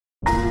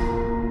We're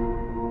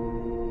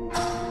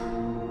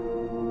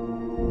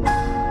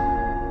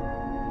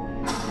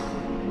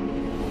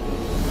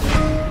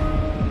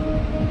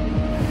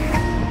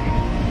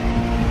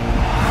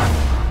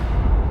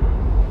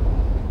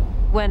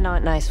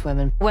not nice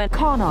women. We're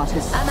con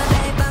artists. I'm a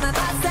babe, I'm a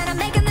boss, and I'm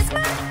making this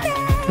money.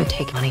 We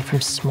take money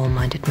from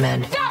small-minded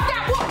men. Stop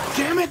that woman!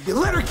 Damn it! You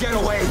let her get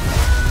away!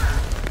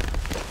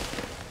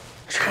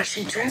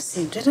 Trashy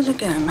dressing, did it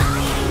again.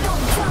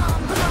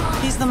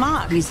 He's the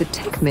mark. He's a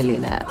tech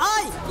millionaire.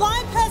 Oi!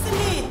 Blind person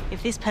here!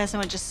 If this person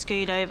would just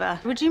scoot over.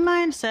 Would you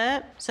mind,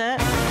 sir? Sir?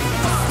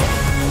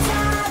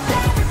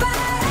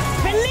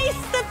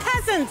 Release the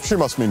peasants! She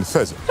must mean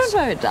pheasants. Don't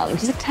worry, darling.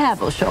 He's a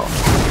terrible shot.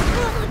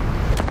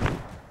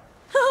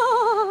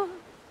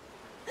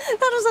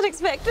 That was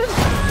unexpected.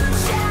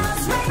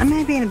 I may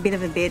have been a bit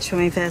of a bitch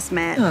when we first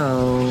met.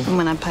 Oh. And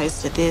when I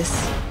posted this.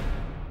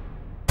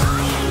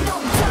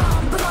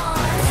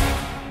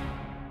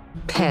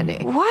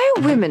 Penny. Why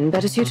are women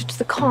better suited to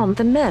the con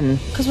than men?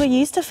 Because we're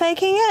used to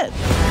faking it.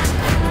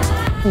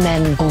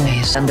 Men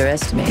always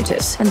underestimate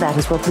it, and that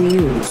is what we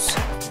use.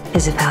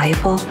 Is it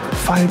valuable?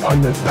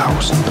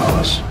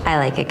 $500,000. I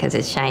like it because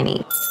it's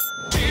shiny.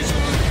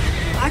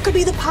 I could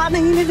be the partner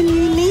you never knew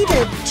you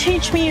needed.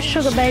 Teach me your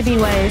sugar baby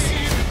ways.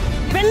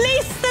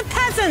 Release the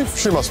peasants!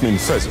 She must mean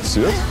pheasants,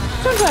 yes?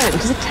 Don't worry,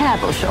 because a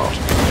terrible shot.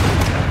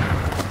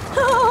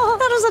 Oh,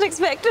 that was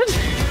unexpected.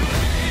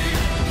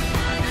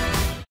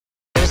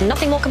 There's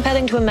nothing more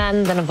compelling to a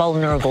man than a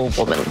vulnerable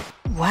woman.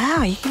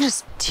 Wow, you can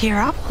just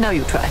tear up. Now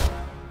you try.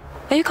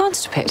 Are you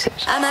constipated?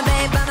 I'm a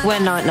babe, I'm a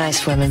We're not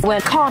nice women. We're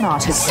con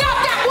artists. Stop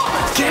that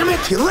woman! Damn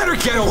it! You let her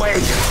get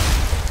away!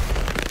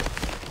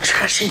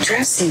 Trashy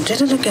dressing,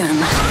 did it again.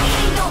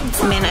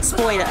 Men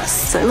exploit us.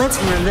 So let's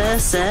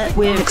reverse it.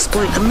 We'll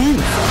exploit the men.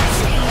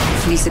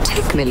 He's a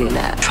tech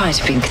millionaire. Try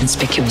to be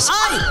inconspicuous.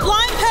 Oi!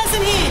 Blind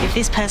person here! If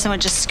this person would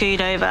just scoot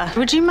over.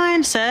 Would you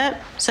mind, sir?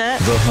 Sir?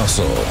 The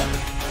Hustle.